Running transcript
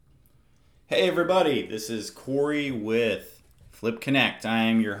Hey everybody, this is Corey with Flip Connect. I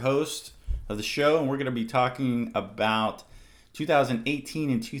am your host of the show, and we're going to be talking about 2018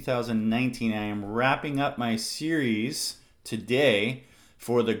 and 2019. I am wrapping up my series today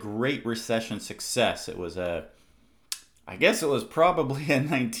for the Great Recession Success. I guess it was probably a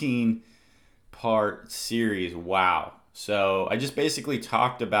 19-part series. Wow. So I just basically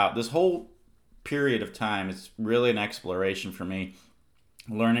talked about this whole period of time. It's really an exploration for me,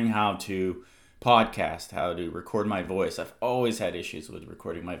 learning how to podcast, how to record my voice. I've always had issues with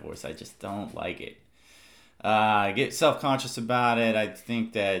recording my voice. I just don't like it. I get self-conscious about it. I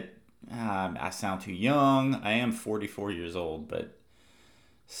think that I sound too young. I am 44 years old, but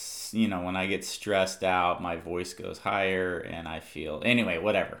when I get stressed out, my voice goes higher and I feel, anyway,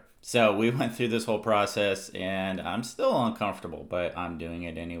 whatever. So we went through this whole process and I'm still uncomfortable, but I'm doing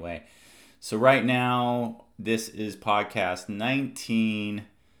it anyway. So right now, this is podcast 19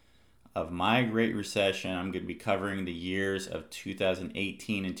 of my Great Recession. I'm going to be covering the years of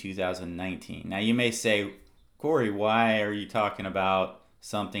 2018 and 2019. Now you may say, Corey, why are you talking about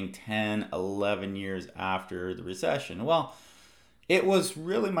something 10, 11 years after the recession? Well, it was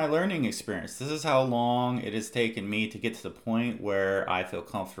really my learning experience. This is how long it has taken me to get to the point where I feel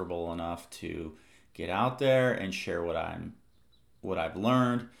comfortable enough to get out there and share what I've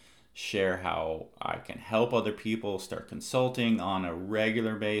learned, share how I can help other people, start consulting on a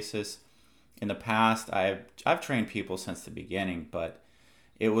regular basis. In the past, I've trained people since the beginning, but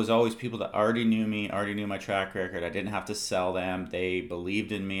it was always people that already knew me, already knew my track record. I didn't have to sell them. They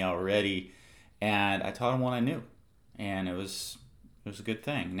believed in me already, and I taught them what I knew, and it was a good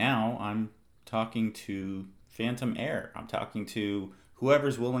thing. Now I'm talking to phantom air. I'm talking to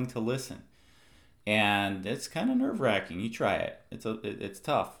whoever's willing to listen, and it's kind of nerve-wracking. You try it. It's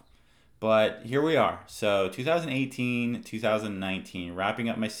tough. But here we are. So 2018, 2019, wrapping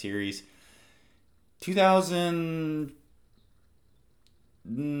up my series.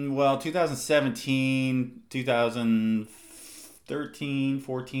 2017, 2013,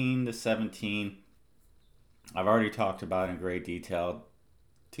 14 to 17, I've already talked about in great detail.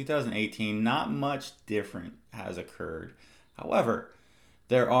 2018, not much different has occurred. However,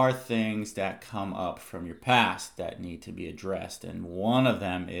 there are things that come up from your past that need to be addressed. And one of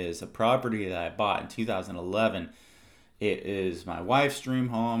them is a property that I bought in 2011. It is my wife's dream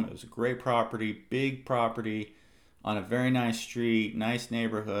home. It was a great property, big property on a very nice street, nice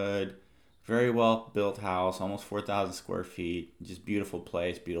neighborhood, very well built house, almost 4,000 square feet. Just beautiful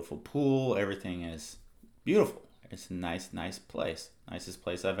place, beautiful pool. Everything is beautiful. It's a nice place. Nicest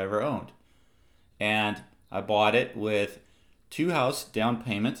place I've ever owned. And I bought it with 2-house down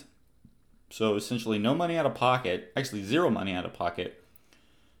payment, so essentially no money out of pocket, actually zero money out of pocket.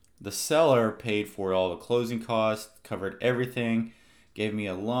 The seller paid for all the closing costs, covered everything, gave me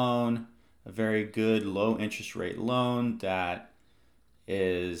a loan, a very good low interest rate loan that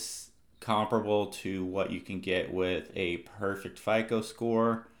is comparable to what you can get with a perfect FICO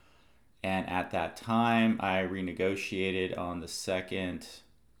score. And at that time, I renegotiated on the second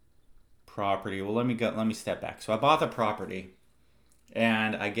property. Well, let me step back. So I bought the property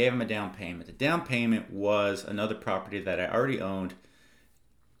and I gave him a down payment. The down payment was another property that I already owned,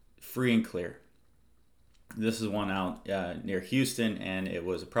 free and clear. This is one out near Houston, and it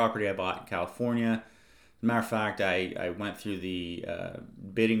was a property I bought in California. As a matter of fact, I went through the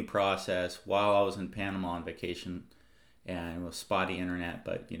bidding process while I was in Panama on vacation, and it was spotty internet,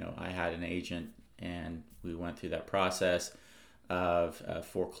 but I had an agent, and we went through that process of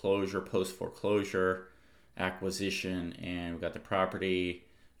foreclosure, post-foreclosure, acquisition, and we got the property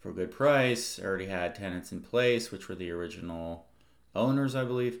for a good price. I already had tenants in place, which were the original owners, I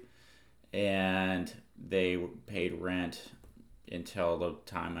believe, and they paid rent until the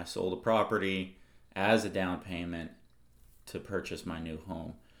time I sold the property as a down payment to purchase my new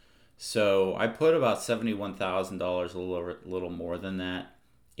home. So I put about $71,000, a little more than that,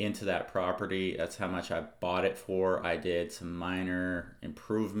 into that property. That's how much I bought it for. I did some minor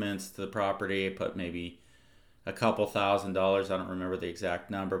improvements to the property. I put maybe a couple $1,000s. I don't remember the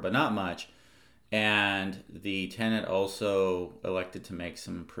exact number, but not much. And the tenant also elected to make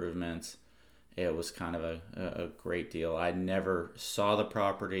some improvements. It was kind of a great deal. I never saw the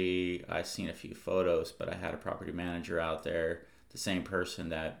property. I seen a few photos, but I had a property manager out there, the same person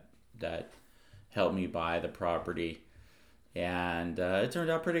that helped me buy the property. And it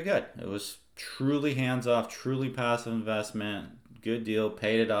turned out pretty good. It was truly hands-off, truly passive investment. Good deal,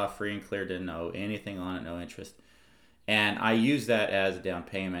 paid it off free and clear, didn't owe anything on it, no interest. And I used that as a down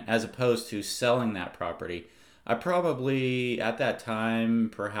payment as opposed to selling that property. I probably, at that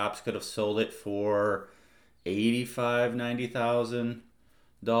time, perhaps could have sold it for $85,000,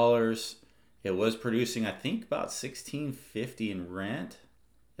 $90,000. It was producing, I think, about 1650 in rent,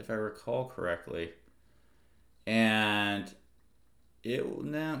 if I recall correctly. And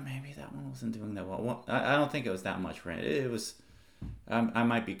maybe that one wasn't doing that well. I don't think it was that much rent. It was. I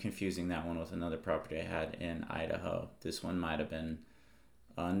might be confusing that one with another property I had in Idaho. This one might have been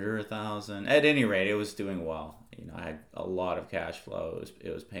under 1,000. At any rate, it was doing well. I had a lot of cash flow.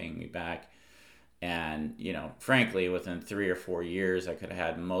 It was paying me back, and frankly, within 3 or 4 years, I could have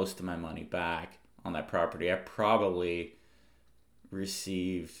had most of my money back on that property. I probably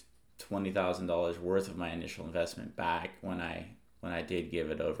received $20,000 worth of my initial investment back when I did give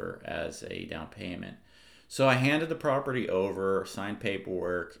it over as a down payment. So I handed the property over, signed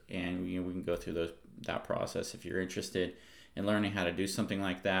paperwork, and we can go through that process if you're interested in learning how to do something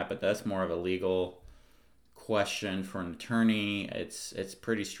like that. But that's more of a legal question for an attorney. It's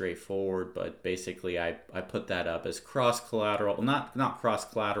pretty straightforward, but basically I put that up as cross collateral. Not cross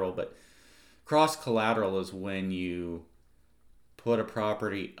collateral, but cross collateral is when you put a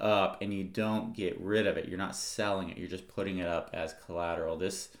property up and you don't get rid of it. You're not selling it. You're just putting it up as collateral.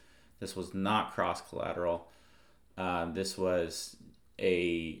 This was not cross collateral. This was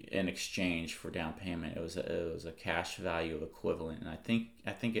an exchange for down payment. It was a cash value equivalent, and I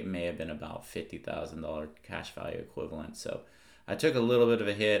think it may have been about $50,000 cash value equivalent. So I took a little bit of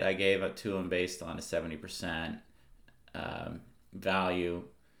a hit. I gave it to him based on a 70% value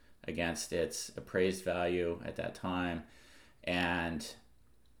against its appraised value at that time, and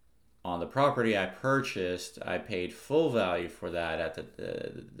on the property I purchased, I paid full value for that at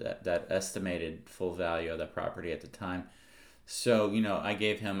that estimated full value of the property at the time. So, I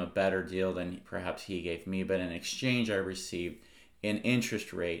gave him a better deal than perhaps he gave me, but in exchange I received an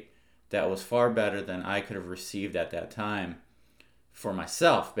interest rate that was far better than I could have received at that time for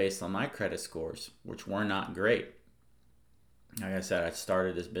myself based on my credit scores, which were not great. Like I said, I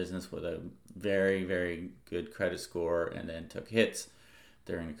started this business with a very, very good credit score and then took hits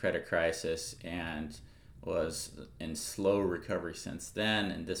during the credit crisis and was in slow recovery since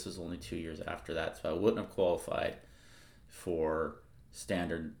then. And this was only 2 years after that, so I wouldn't have qualified for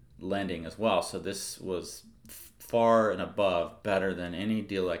standard lending as well. So this was far and above better than any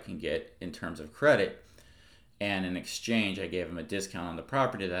deal I can get in terms of credit. And in exchange, I gave him a discount on the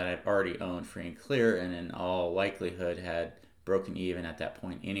property that I'd already owned free and clear, and in all likelihood had broken even at that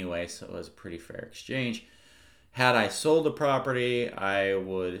point anyway, so it was a pretty fair exchange. Had I sold the property, I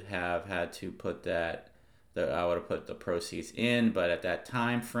would have had to put I would have put the proceeds in, but at that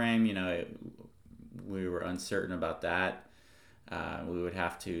time frame, we were uncertain about that. We would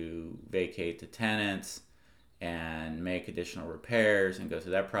have to vacate the tenants and make additional repairs and go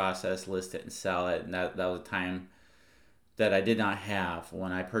through that process, list it and sell it, and that was a time that I did not have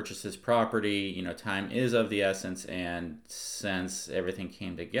when I purchased this property. Time is of the essence, and since everything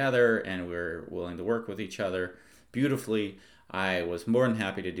came together and we're willing to work with each other beautifully, I was more than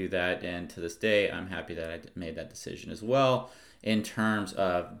happy to do that, and to this day I'm happy that I made that decision as well in terms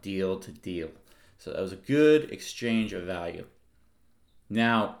of deal to deal. So that was a good exchange of value.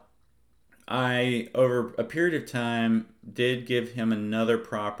 Now, I, over a period of time, did give him another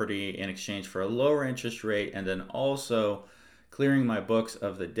property in exchange for a lower interest rate, and then also clearing my books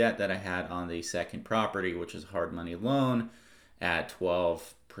of the debt that I had on the second property, which is a hard money loan at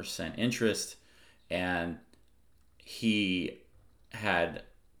 12% interest. And he had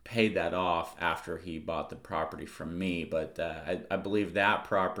paid that off after he bought the property from me, but I believe that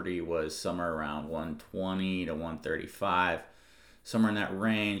property was somewhere around 120 to 135, somewhere in that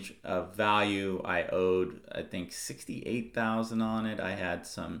range of value. I owed, I think, $68,000 on it. I had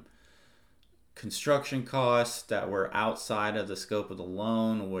some construction costs that were outside of the scope of the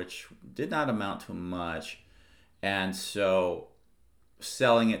loan, which did not amount to much, and so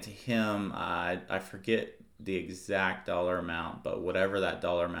selling it to him, I forget the exact dollar amount, but whatever that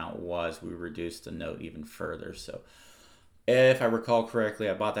dollar amount was, we reduced the note even further. So if I recall correctly,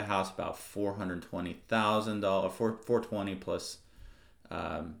 I bought the house about $420,000, $420 plus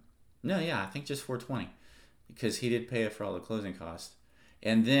I think just $420, because he did pay it for all the closing costs,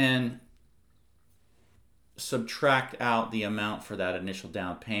 and then subtract out the amount for that initial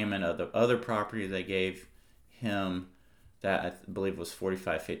down payment of the other property they gave him that I believe was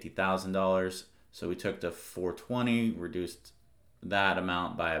 $50,000. So we took the $420, reduced that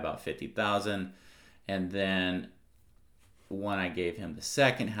amount by about $50,000, and then when I gave him the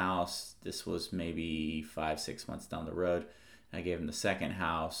second house, this was maybe 5-6 months down the road, I gave him the second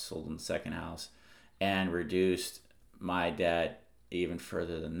house, sold him the second house, and reduced my debt even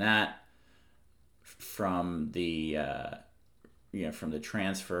further than that from the from the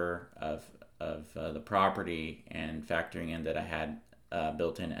transfer of the property, and factoring in that I had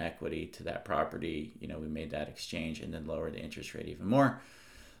built-in equity to that property. We made that exchange and then lowered the interest rate even more.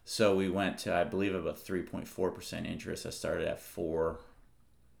 So we went to, I believe, about 3.4% interest. I started at 4,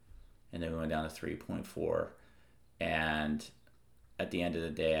 and then we went down to 3.4. And at the end of the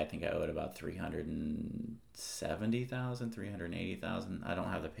day, I think I owed about $370,000, $380,000. I don't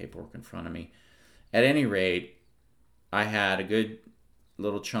have the paperwork in front of me. At any rate, I had a good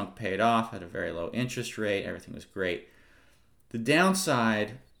little chunk paid off at a very low interest rate. Everything was great. The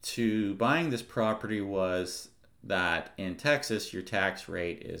downside to buying this property was that in Texas, your tax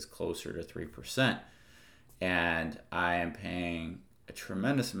rate is closer to 3%. And I am paying a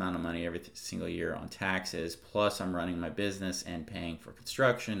tremendous amount of money every single year on taxes. Plus, I'm running my business and paying for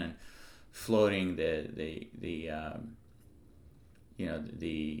construction and floating the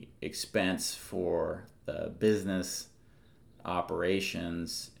expense for the business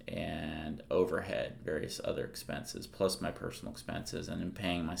operations and overhead, various other expenses, plus my personal expenses, and then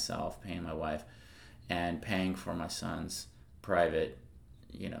paying myself, paying my wife, and paying for my son's private,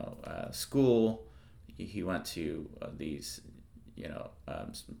 school. He went to these,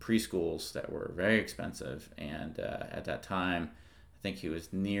 preschools that were very expensive, and at that time, I think he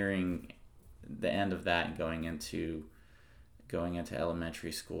was nearing the end of that and going into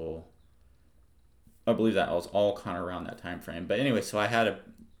elementary school. I believe that was all kind of around that time frame. But anyway, so I had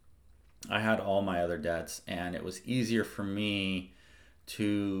all my other debts, and it was easier for me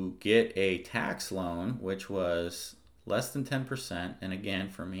to get a tax loan, which was less than 10%. And again,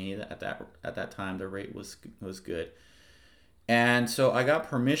 for me at that time, the rate was good. And so I got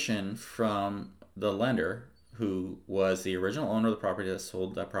permission from the lender, who was the original owner of the property that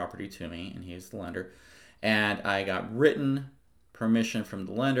sold that property to me, and he's the lender. And I got written permission from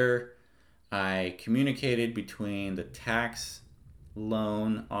the lender. I communicated between the tax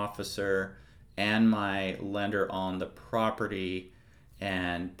loan officer and my lender on the property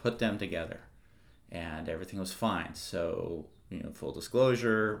and put them together, and everything was fine. So, full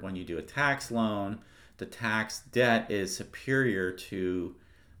disclosure, when you do a tax loan, the tax debt is superior to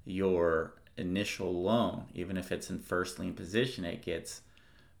your initial loan. Even if it's in first lien position, it gets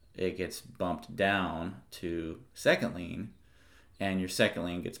bumped down to second lien, and your second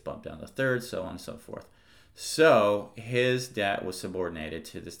lien gets bumped down to third, so on and so forth. So his debt was subordinated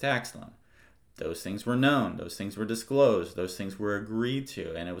to this tax loan. Those things were known. Those things were disclosed. Those things were agreed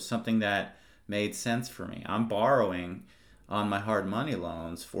to. And it was something that made sense for me. I'm borrowing on my hard money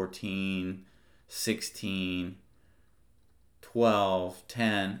loans, 14, 16, 12,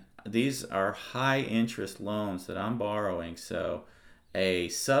 10. These are high interest loans that I'm borrowing. So a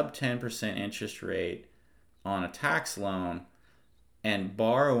sub 10% interest rate on a tax loan and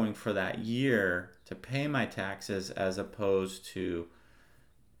borrowing for that year to pay my taxes, as opposed to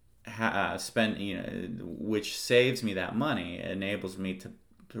spend, which saves me that money, enables me to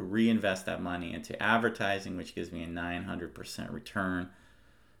reinvest that money into advertising, which gives me a 900% return.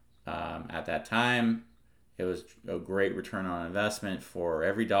 At that time, it was a great return on investment. For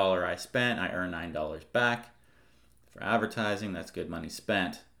every dollar I spent, I earned $9 back. For advertising, that's good money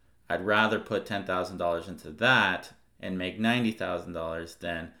spent. I'd rather put $10,000 into that and make $90,000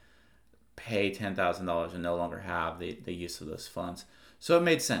 than pay $10,000 and no longer have the use of those funds. So it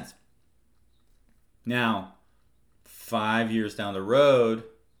made sense. Now, 5 years down the road,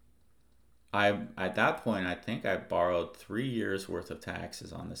 at that point, I think I borrowed 3 years worth of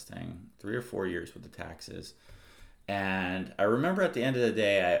taxes on this thing, 3 or 4 years worth of taxes. And I remember at the end of the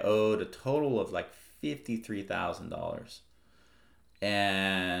day, I owed a total of like $53,000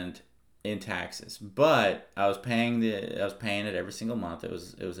 and in taxes. But I was paying it every single month. It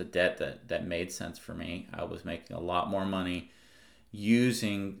was a debt that made sense for me. I was making a lot more money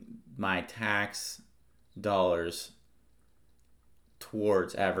using my tax dollars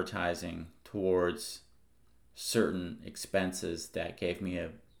towards advertising, towards certain expenses that gave me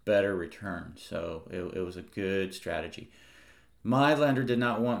a better return. So it was a good strategy. My lender did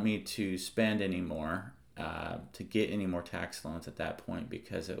not want me to spend any more, to get any more tax loans at that point,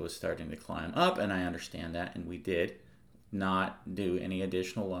 because it was starting to climb up, and I understand that, and we did not do any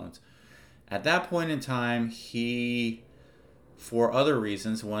additional loans. At that point in time, he, for other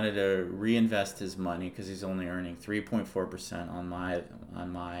reasons, wanted to reinvest his money because he's only earning 3.4% on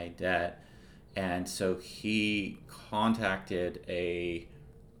my debt, and so he contacted a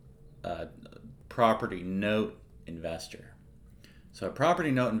property note investor. So a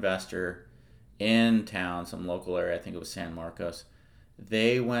property note investor in town, some local area, I think it was San Marcos,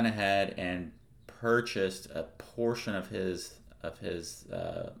 they went ahead and purchased a portion of his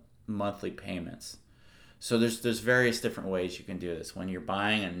monthly payments. So there's various different ways you can do this. When you're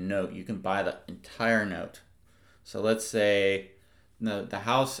buying a note, you can buy the entire note. So let's say the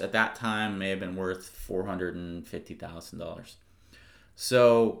house at that time may have been worth $450,000.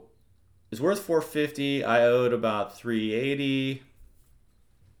 So it's worth 450. I owed about 380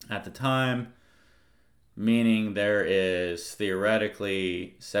 at the time, meaning there is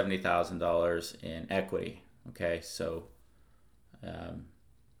theoretically $70,000 in equity. Okay, so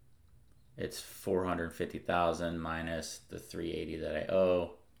it's 450,000 minus the 380 that I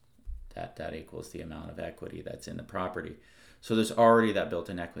owe. That equals the amount of equity that's in the property. So there's already that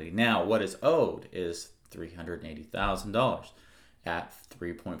built-in equity. Now, what is owed is $380,000 at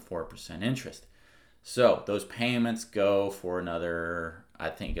 3.4% interest. So those payments go for another, I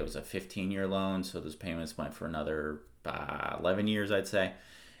think it was a 15-year loan, so those payments went for another 11 years, I'd say.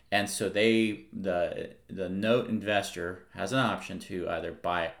 And so the note investor has an option to either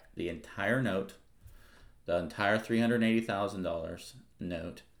buy the entire note, the entire $380,000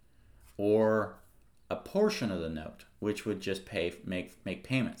 note, or a portion of the note, which would just make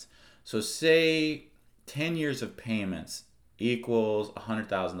payments. So say 10 years of payments equals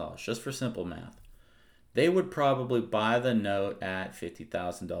 $100,000, just for simple math. They would probably buy the note at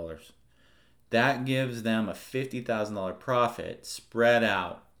 $50,000. That gives them a $50,000 profit spread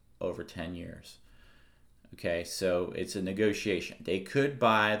out over 10 years. Okay, so it's a negotiation. They could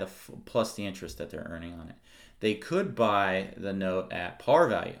buy plus the interest that they're earning on it. They could buy the note at par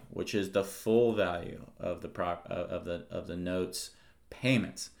value, which is the full value of the note's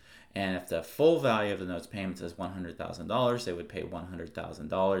payments. And if the full value of the note's payments is $100,000, they would pay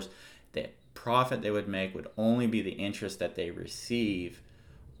 $100,000. The profit they would make would only be the interest that they receive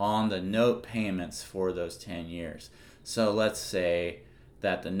on the note payments for those 10 years. So let's say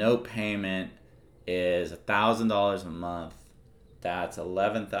that the note payment is $1,000 a month. That's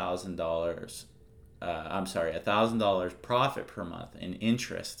 $11,000. $1,000 profit per month in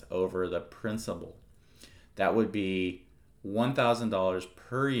interest over the principal. That would be $1,000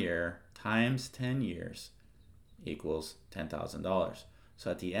 per year times 10 years equals $10,000.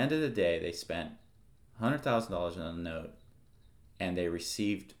 So at the end of the day, they spent $100,000 on a note and they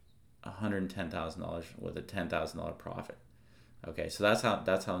received $110,000 with a $10,000 profit. Okay, so that's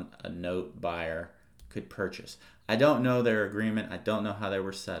how a note buyer could purchase. I don't know their agreement. I don't know how they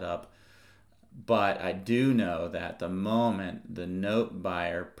were set up. But I do know that the moment the note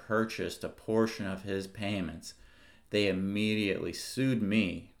buyer purchased a portion of his payments, they immediately sued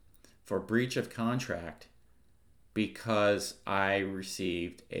me for breach of contract because I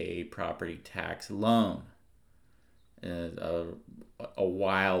received a property tax loan a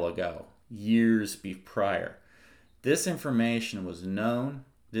while ago, years prior. This information was known.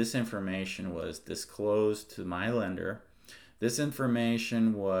 This information was disclosed to my lender. This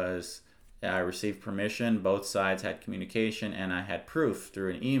information was, I received permission, both sides had communication, and I had proof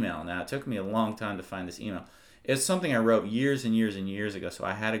through an email. Now, it took me a long time to find this email. It's something I wrote years and years and years ago, so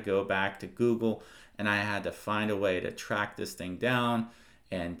I had to go back to Google, and I had to find a way to track this thing down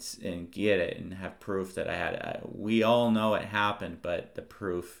and get it and have proof that I had it. We all know it happened, but the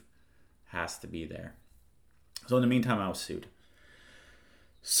proof has to be there. So in the meantime, I was sued.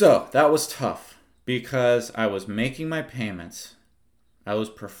 So that was tough because I was making my payments. I was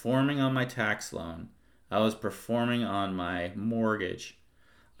performing on my tax loan. I was performing on my mortgage.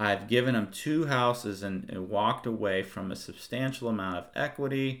 I've given them 2 houses and walked away from a substantial amount of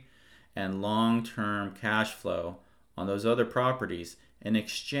equity and long-term cash flow on those other properties in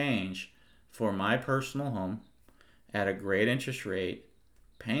exchange for my personal home at a great interest rate,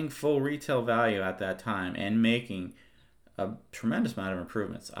 paying full retail value at that time, and making a tremendous amount of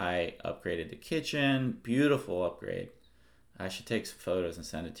improvements. I upgraded the kitchen, beautiful upgrade. I should take some photos and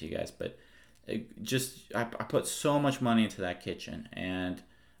send it to you guys, but I put so much money into that kitchen, and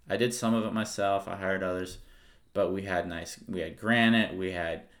I did some of it myself. I hired others, but we had granite, we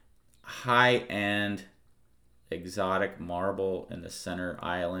had high-end exotic marble in the center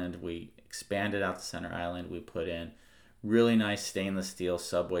island. We expanded out the center island. We put in really nice stainless steel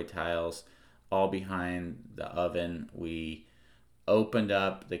subway tiles all behind the oven. We opened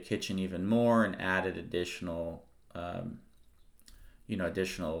up the kitchen even more and added additional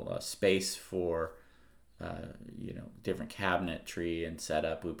space for different cabinetry and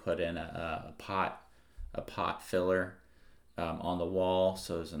setup. We put in a pot filler on the wall,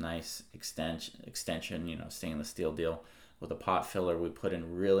 so there's a nice extension, stainless steel deal with a pot filler. We put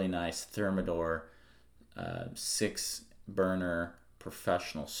in really nice Thermador 6-burner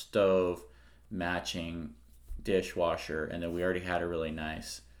professional stove, matching dishwasher, and then we already had a really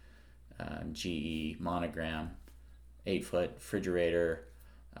nice GE monogram 8-foot refrigerator,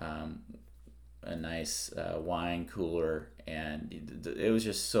 a nice wine cooler, and it was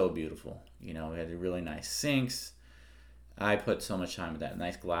just so beautiful. We had really nice sinks, I put so much time with that.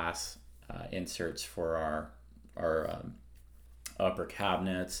 Nice glass inserts for our upper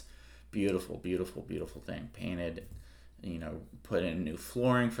cabinets. Beautiful, beautiful, beautiful thing. Painted, put in new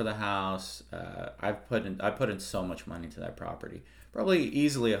flooring for the house. I put in so much money to that property. Probably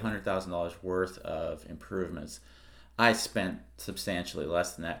easily $100,000 worth of improvements. I spent substantially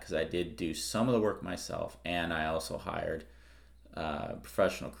less than that because I did do some of the work myself, and I also hired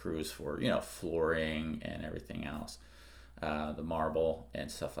professional crews for flooring and everything else, the marble and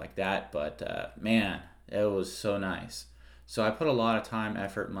stuff like that. But man, it was so nice. So I put a lot of time,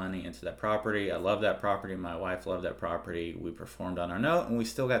 effort, money into that property. I love that property. My wife loved that property. We performed on our note, and we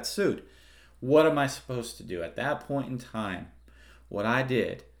still got sued. What am I supposed to do at that point in time? What I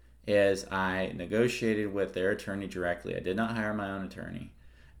did is I negotiated with their attorney directly. I did not hire my own attorney,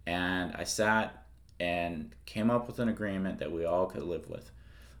 and I sat and came up with an agreement that we all could live with,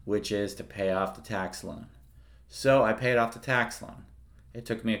 which is to pay off the tax loan. So I paid off the tax loan. It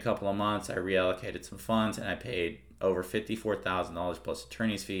took me a couple of months. I reallocated some funds, and I paid over $54,000 plus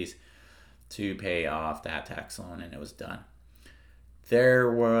attorney's fees to pay off that tax loan, and it was done.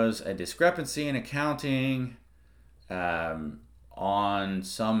 There was a discrepancy in accounting on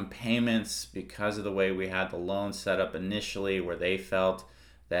some payments because of the way we had the loan set up initially, where they felt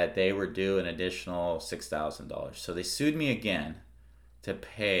that they were due an additional $6,000. So they sued me again to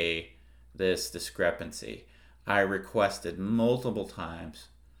pay this discrepancy. I requested multiple times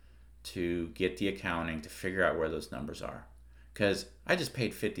to get the accounting to figure out where those numbers are, because I just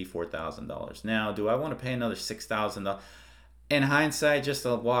paid $54,000. Now, do I want to pay another $6,000? In hindsight, just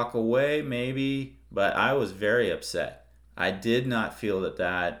to walk away, maybe, but I was very upset. I did not feel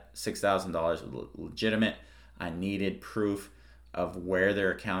that $6,000 was legitimate. I needed proof of where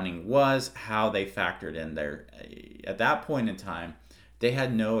their accounting was, how they factored in their. At that point in time, they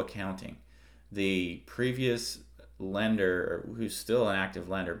had no accounting. The previous lender, who's still an active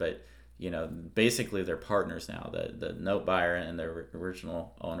lender, but basically they're partners now. The note buyer and the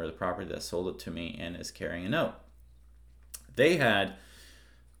original owner of the property that sold it to me and is carrying a note. They had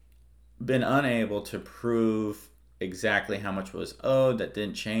been unable to prove exactly how much was owed. That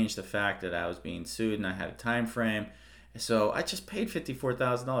didn't change the fact that I was being sued and I had a time frame. So I just paid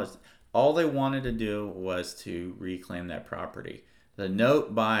 $54,000. All they wanted to do was to reclaim that property. The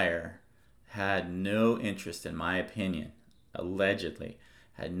note buyer had no interest, in my opinion, allegedly,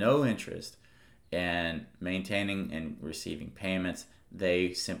 had no interest in maintaining and receiving payments.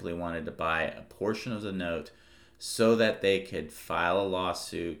 They simply wanted to buy a portion of the note so that they could file a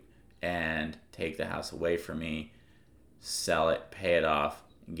lawsuit and take the house away from me, sell it, pay it off,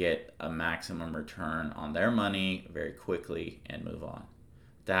 get a maximum return on their money very quickly, and move on.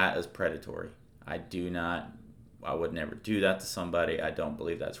 That is predatory. I would never do that to somebody. I don't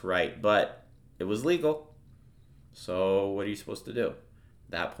believe that's right, but it was legal. So what are you supposed to do?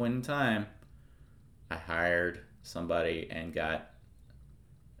 At that point in time, I hired somebody and got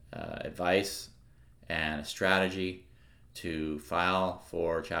advice and a strategy to file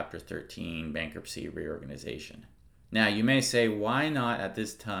for Chapter 13 bankruptcy reorganization. Now, you may say, why not at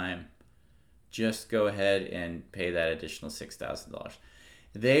this time just go ahead and pay that additional $6,000?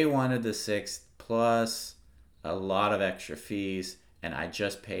 They wanted the six plus a lot of extra fees, and I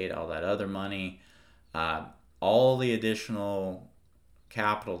just paid all that other money. All the additional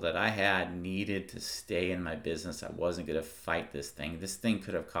capital that I had needed to stay in my business. I wasn't going to fight this thing. This thing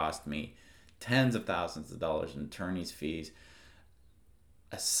could have cost me tens of thousands of dollars in attorney's fees.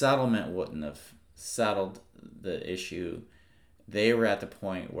 A settlement wouldn't have settled the issue. They were at the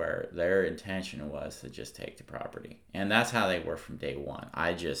point where their intention was to just take the property. And that's how they were from day one.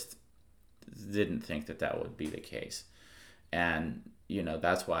 I just didn't think that would be the case. And,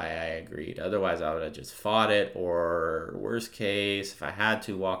 that's why I agreed. Otherwise, I would have just fought it, or worst case, if I had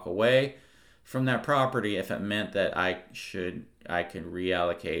to walk away from that property, if it meant that I could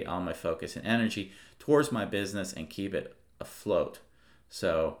reallocate all my focus and energy towards my business and keep it afloat.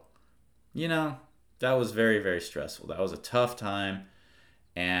 So, that was very, very stressful. That was a tough time.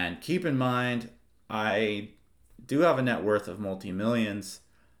 And keep in mind, I do have a net worth of multi-millions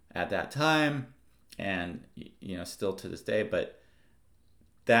at that time, and, still to this day, but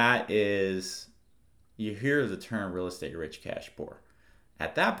that is, you hear the term real estate rich, cash poor.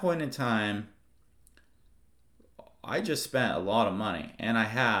 At that point in time, I just spent a lot of money, and I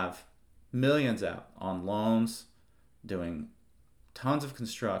have millions out on loans, doing tons of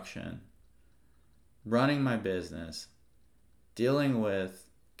construction, running my business, dealing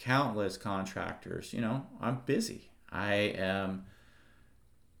with countless contractors. I'm busy. I am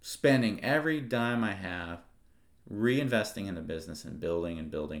spending every dime I have reinvesting in the business and building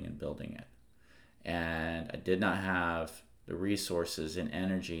and building and building it. and I did not have the resources and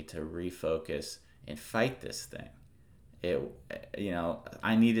energy to refocus and fight this thing.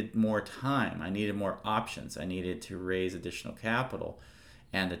 I needed more time. I needed more options. I needed to raise additional capital,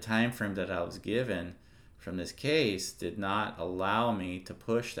 and the time frame that I was given from this case did not allow me to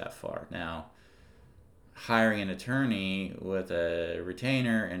push that far. Now, hiring an attorney with a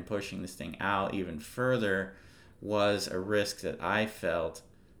retainer and pushing this thing out even further was a risk that I felt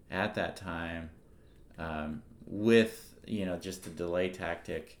at that time, with just the delay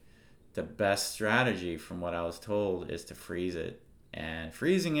tactic. The best strategy, from what I was told, is to freeze it, and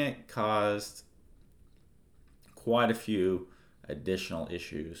freezing it caused quite a few additional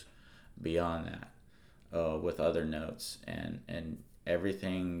issues beyond that, with other notes, and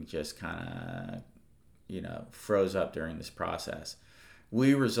everything just kind of froze up during this process.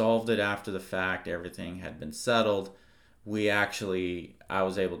 We resolved it after the fact. Everything had been settled. I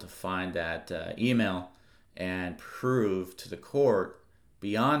was able to find that email and prove to the court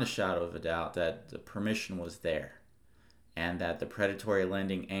beyond a shadow of a doubt that the permission was there, and that the predatory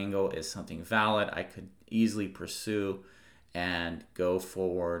lending angle is something valid I could easily pursue and go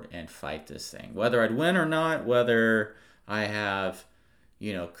forward and fight this thing. Whether I'd win or not, whether I have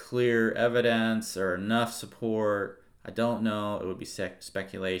clear evidence or enough support, I don't know. It would be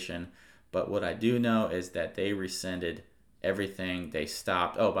speculation. But what I do know is that they rescinded everything. They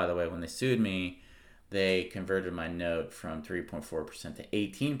stopped. Oh, by the way, when they sued me, they converted my note from 3.4% to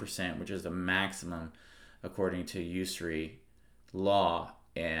 18%, which is the maximum according to usury law.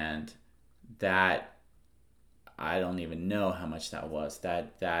 And that, I don't even know how much that was.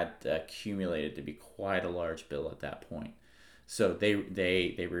 That accumulated to be quite a large bill at that point. So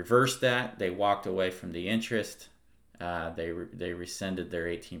they reversed that. They walked away from the interest. They rescinded their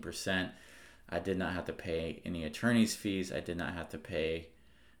 18%. I did not have to pay any attorney's fees. I did not have to pay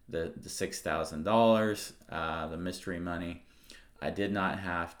the $6,000, the mystery money. I did not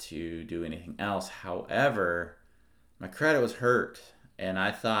have to do anything else. However, my credit was hurt, and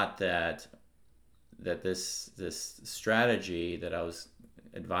I thought that this strategy that I was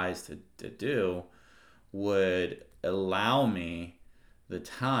advised to do would allow me the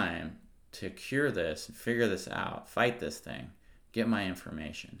time to cure this, figure this out, fight this thing, get my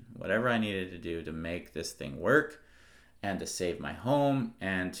information, whatever I needed to do to make this thing work and to save my home,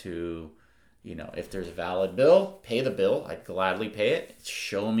 and to, if there's a valid bill, pay the bill. I'd gladly pay it.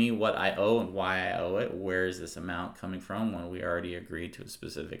 Show me what I owe and why I owe it. Where is this amount coming from when we already agreed to a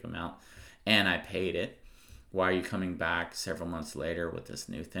specific amount and I paid it? Why are you coming back several months later with this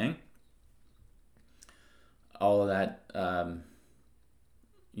new thing? All of that, all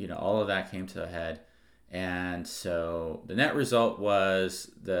of that came to a head. And so the net result was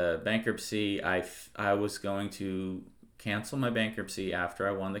the bankruptcy. I was going to cancel my bankruptcy after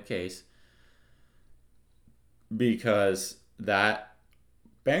I won the case, because that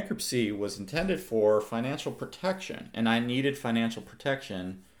bankruptcy was intended for financial protection, and I needed financial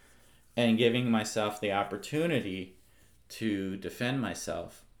protection and giving myself the opportunity to defend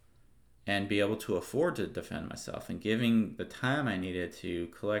myself and be able to afford to defend myself, and giving the time I needed to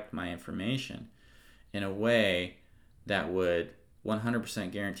collect my information in a way that would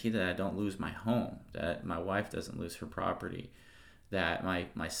 100% guarantee that I don't lose my home, that my wife doesn't lose her property, that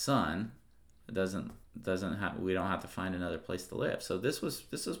my son doesn't have, we don't have to find another place to live. So this was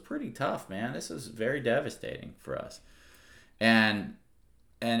pretty tough, man. This was very devastating for us. And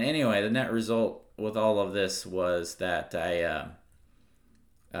anyway, the net result with all of this was that the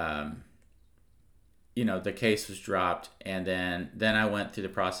case was dropped, and then I went through the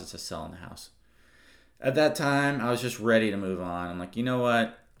process of selling the house. At that time, I was just ready to move on. I'm like, you know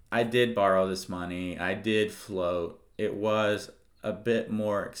what? I did borrow this money. I did float. It was a bit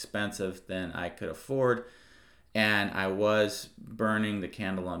more expensive than I could afford, and I was burning the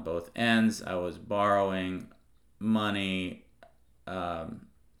candle on both ends. I was borrowing money on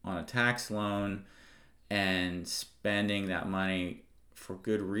a tax loan and spending that money for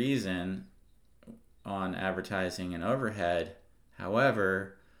good reason on advertising and overhead.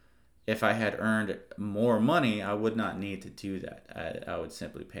 However, if I had earned more money, I would not need to do that. I would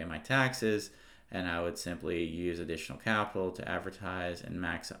simply pay my taxes, and I would simply use additional capital to advertise and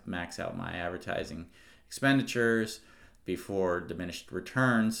max out my advertising expenditures before diminished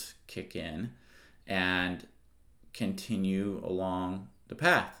returns kick in, and continue along the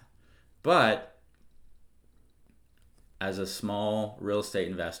path. But as a small real estate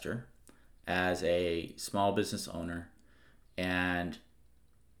investor, as a small business owner, and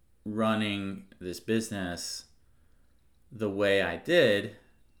running this business the way I did,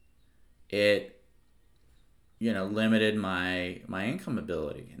 it limited my income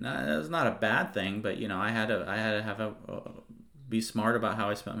ability. And that was not a bad thing, but I had to have be smart about how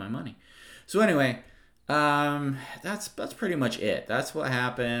I spent my money. So anyway, that's pretty much it. That's what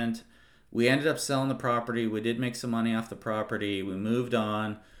happened. We ended up selling the property. We did make some money off the property. We moved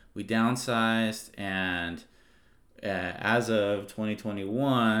on. We downsized, and as of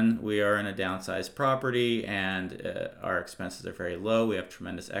 2021, we are in a downsized property, and our expenses are very low. We have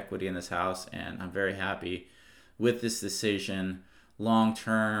tremendous equity in this house, and I'm very happy with this decision. Long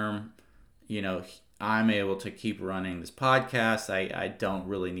term, I'm able to keep running this podcast. I don't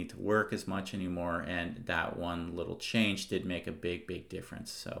really need to work as much anymore, and that one little change did make a big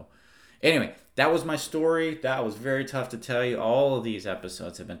difference. So anyway, that was my story. That was very tough to tell you. All of these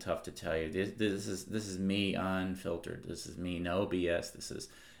episodes have been tough to tell you. This is me unfiltered. This is me, no BS. This is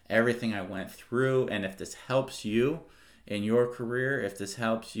everything I went through. And if this helps you in your career, if this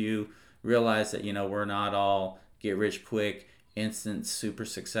helps you realize that we're not all get rich quick, instant, super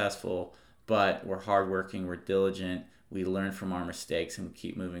successful, but we're hardworking, we're diligent, we learn from our mistakes, and we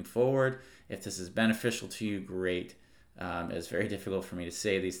keep moving forward. If this is beneficial to you, great. It's very difficult for me to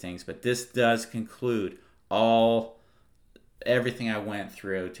say these things, but this does conclude everything I went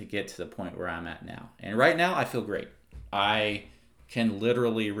through to get to the point where I'm at now. And right now, I feel great. I can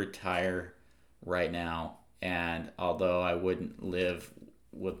literally retire right now, and although I wouldn't live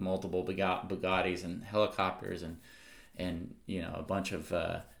with multiple Bugattis and helicopters and a bunch of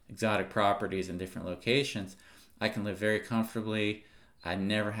exotic properties in different locations, I can live very comfortably. I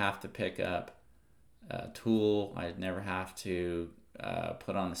never have to pick up a tool. I never have to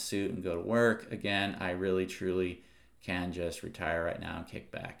put on a suit and go to work again. I really truly can just retire right now and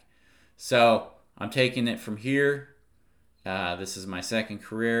kick back. So I'm taking it from here. This is my second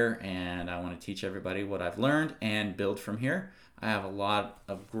career, and I want to teach everybody what I've learned and build from here. I have a lot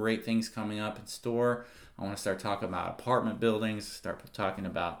of great things coming up in store. I want to start talking about apartment buildings, start talking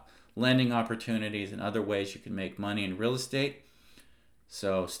about lending opportunities and other ways you can make money in real estate.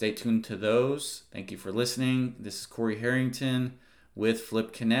 So stay tuned to those. Thank you for listening. This is Corey Harrington with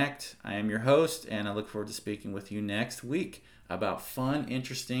Flip Connect. I am your host, and I look forward to speaking with you next week about fun,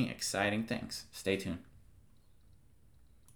 interesting, exciting things. Stay tuned.